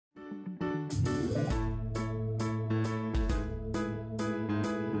Hi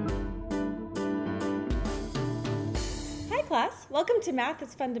class, welcome to Math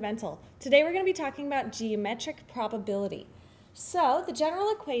That's Fundamental. Today we're going to be talking about geometric probability. So the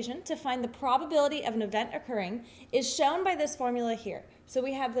general equation to find the probability of an event occurring is shown by this formula here. So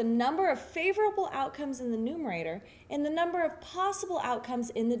we have the number of favorable outcomes in the numerator and the number of possible outcomes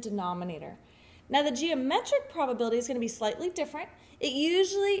in the denominator. Now the geometric probability is going to be slightly different. It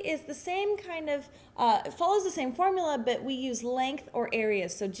usually is the same kind of, it follows the same formula, but we use length or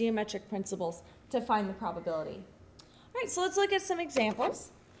areas, so geometric principles, to find the probability. All right, so let's look at some examples.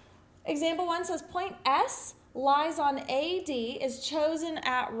 Example 1 says point S lies on AD is chosen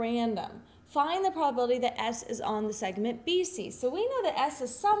at random. Find the probability that S is on the segment BC. So we know that S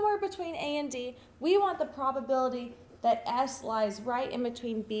is somewhere between A and D. We want the probability that S lies right in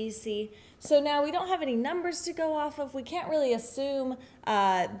between BC. So now we don't have any numbers to go off of. We can't really assume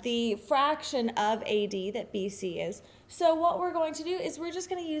the fraction of AD that BC is. So what we're going to do is we're just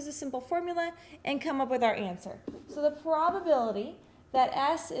going to use a simple formula and come up with our answer. So the probability that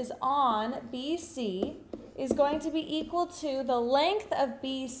S is on BC is going to be equal to the length of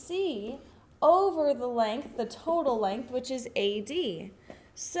BC over the length, the total length, which is AD.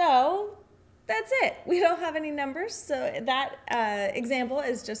 So that's it. We don't have any numbers, so that example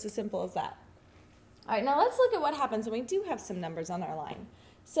is just as simple as that. All right, now let's look at what happens when we do have some numbers on our line.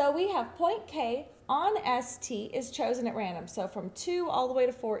 So we have point K on ST is chosen at random, so from 2 all the way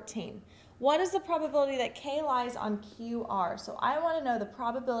to 14. What is the probability that K lies on QR? So I want to know the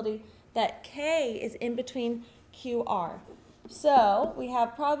probability that K is in between QR. So we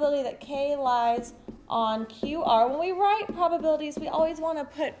have probability that K lies on QR. When we write probabilities, we always want to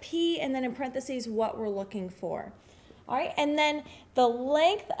put P and then in parentheses what we're looking for. All right, and then the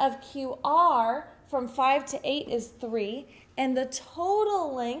length of QR from 5 to 8 is 3, and the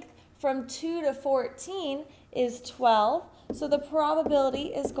total length from 2 to 14 is 12. So the probability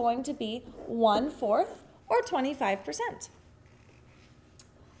is going to be 1/4 or 25%.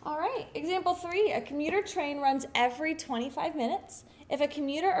 All right, example 3, a commuter train runs every 25 minutes. If a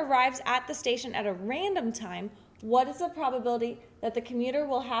commuter arrives at the station at a random time, what is the probability that the commuter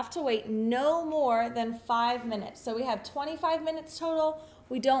will have to wait no more than 5 minutes? So we have 25 minutes total.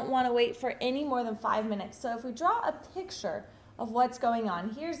 We don't want to wait for any more than 5 minutes. So if we draw a picture of what's going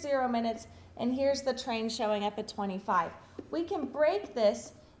on, here's 0 minutes, and here's the train showing up at 25. We can break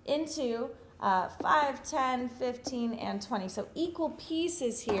this into 5, 10, 15, and 20. So equal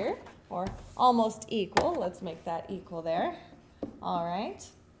pieces here, or almost equal. Let's make that equal there. All right.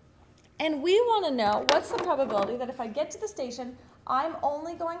 And we want to know what's the probability that if I get to the station, I'm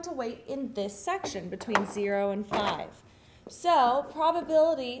only going to wait in this section between 0 and 5. So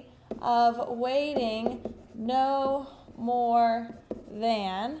probability of waiting no more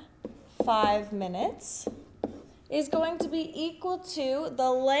than 5 minutes is going to be equal to the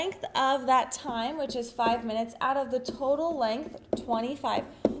length of that time, which is 5 minutes, out of the total length, 25,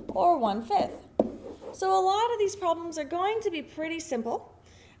 or 1/5. So a lot of these problems are going to be pretty simple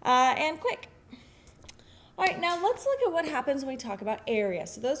and quick. All right, now let's look at what happens when we talk about area.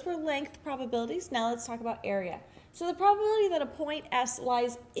 So those were length probabilities. Now let's talk about area. So the probability that a point S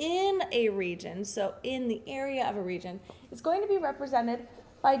lies in a region, so in the area of a region, is going to be represented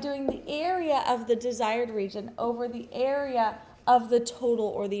by doing the area of the desired region over the area of the total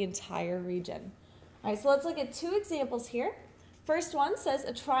or the entire region. All right, so let's look at 2 examples here. First one says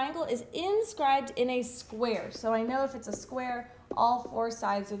a triangle is inscribed in a square. So I know if it's a square, all 4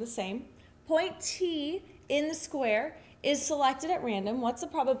 sides are the same. Point T in the square is selected at random. What's the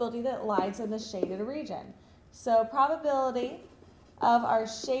probability that it lies in the shaded region? So probability of our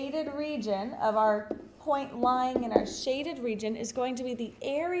shaded region, of our point lying in our shaded region, is going to be the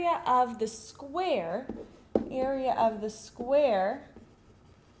area of the square, area of the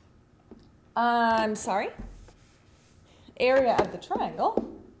triangle,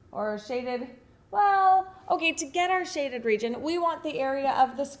 or shaded, well, okay, to get our shaded region, we want the area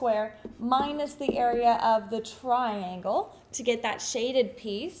of the square minus the area of the triangle to get that shaded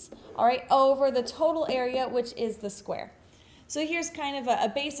piece, all right, over the total area, which is the square. So here's kind of a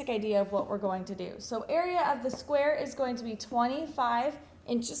basic idea of what we're going to do. So area of the square is going to be 25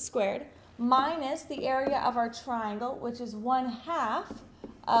 inches squared minus the area of our triangle, which is 1/2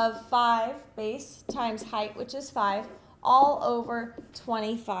 of 5 base times height, which is 5, all over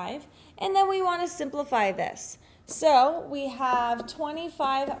 25. And then we want to simplify this. So we have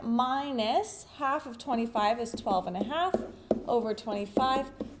 25 minus half of 25 is 12.5 over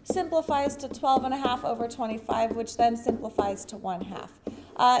 25. Simplifies to 12.5 over 25, which then simplifies to 1/2.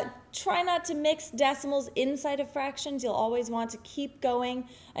 Try not to mix decimals inside of fractions. You'll always want to keep going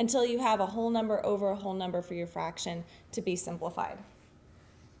until you have a whole number over a whole number for your fraction to be simplified.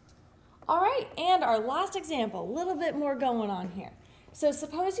 All right, and our last example, a little bit more going on here. So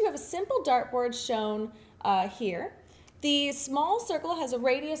suppose you have a simple dartboard shown here. The small circle has a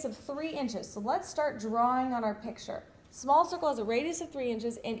radius of 3 inches. So let's start drawing on our picture. Small circle has a radius of 3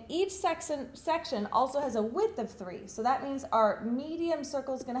 inches, and each section also has a width of 3. So that means our medium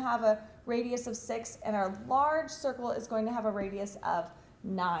circle is going to have a radius of 6, and our large circle is going to have a radius of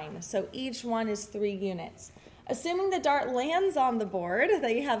 9. So each one is 3 units. Assuming the dart lands on the board,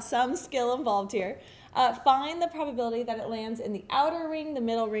 that you have some skill involved here, find the probability that it lands in the outer ring, the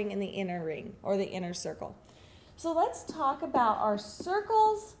middle ring, and the inner ring, or the inner circle. So let's talk about our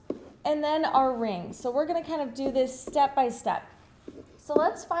circles and then our rings. So we're going to kind of do this step by step. So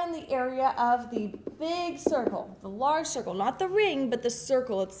let's find the area of the big circle, the large circle, not the ring, but the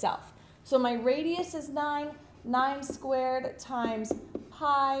circle itself. So my radius is 9. 9 squared times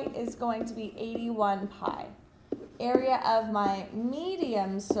pi is going to be 81 pi. Area of my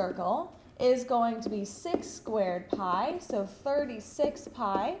medium circle is going to be 6 squared pi, so 36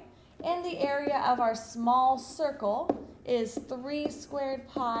 pi. And the area of our small circle is 3 squared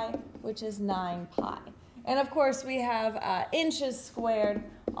pi, which is 9 pi. And of course, we have inches squared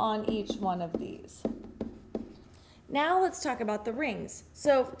on each one of these. Now let's talk about the rings.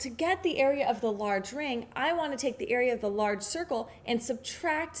 So to get the area of the large ring, I want to take the area of the large circle and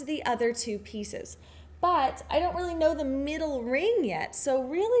subtract the other 2 pieces. But I don't really know the middle ring yet, so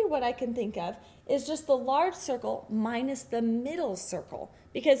really what I can think of is just the large circle minus the middle circle.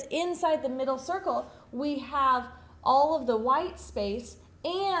 Because inside the middle circle, we have all of the white space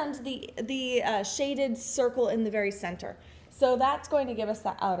and the shaded circle in the very center. So that's going to give us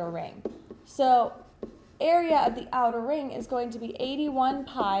the outer ring. So area of the outer ring is going to be 81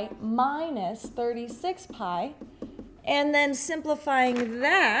 pi minus 36 pi. And then simplifying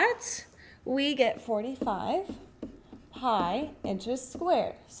that, we get 45 pi inches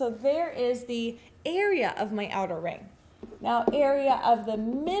squared. So there is the area of my outer ring. Now, area of the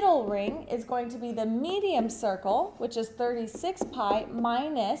middle ring is going to be the medium circle, which is 36 pi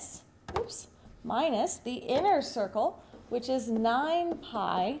minus the inner circle, which is 9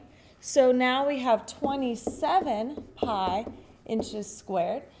 pi. So now we have 27 pi inches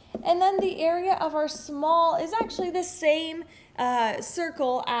squared. And then the area of our small is actually the same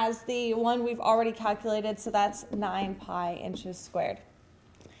circle as the one we've already calculated, so that's 9 pi inches squared.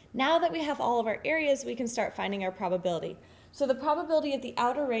 Now that we have all of our areas, we can start finding our probability. So the probability of the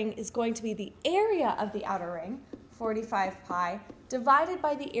outer ring is going to be the area of the outer ring, 45 pi, divided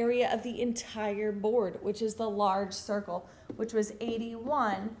by the area of the entire board, which is the large circle, which was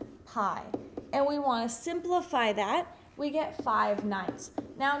 81 pi. And we want to simplify that. We get 5/9.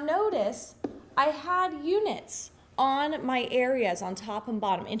 Now notice I had units on my areas on top and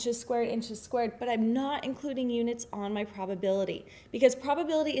bottom, inches squared, but I'm not including units on my probability because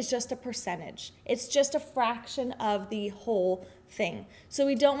probability is just a percentage. It's just a fraction of the whole thing. So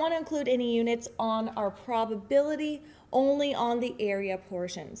we don't want to include any units on our probability, only on the area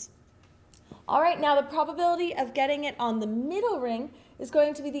portions. All right, now the probability of getting it on the middle ring is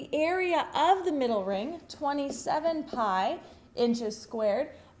going to be the area of the middle ring, 27 pi inches squared,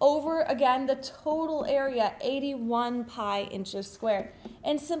 over, again, the total area, 81 pi inches squared.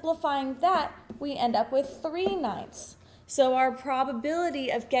 And simplifying that, we end up with 3/9. So our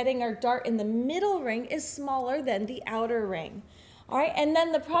probability of getting our dart in the middle ring is smaller than the outer ring. All right, and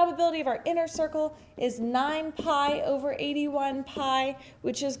then the probability of our inner circle is 9 pi over 81 pi,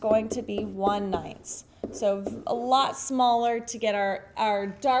 which is going to be 1/9. So a lot smaller to get our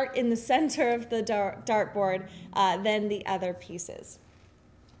dart in the center of the dartboard than the other pieces.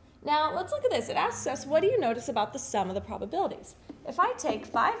 Now, let's look at this. It asks us, what do you notice about the sum of the probabilities? If I take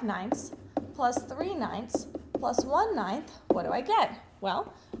 5/9 plus 3/9 plus 1/9, what do I get?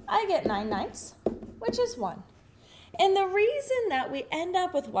 Well, I get 9/9, which is 1. And the reason that we end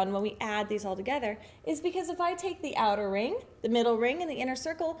up with 1 when we add these all together is because if I take the outer ring, the middle ring, and the inner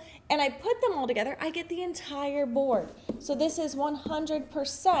circle, and I put them all together, I get the entire board. So this is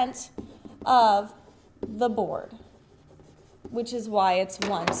 100% of the board, which is why it's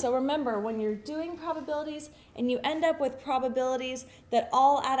 1. So remember, when you're doing probabilities and you end up with probabilities that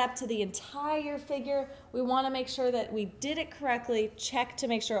all add up to the entire figure, we want to make sure that we did it correctly. Check to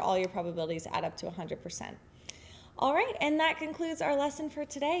make sure all your probabilities add up to 100%. All right, and that concludes our lesson for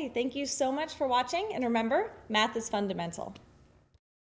today. Thank you so much for watching, and remember, math is fundamental.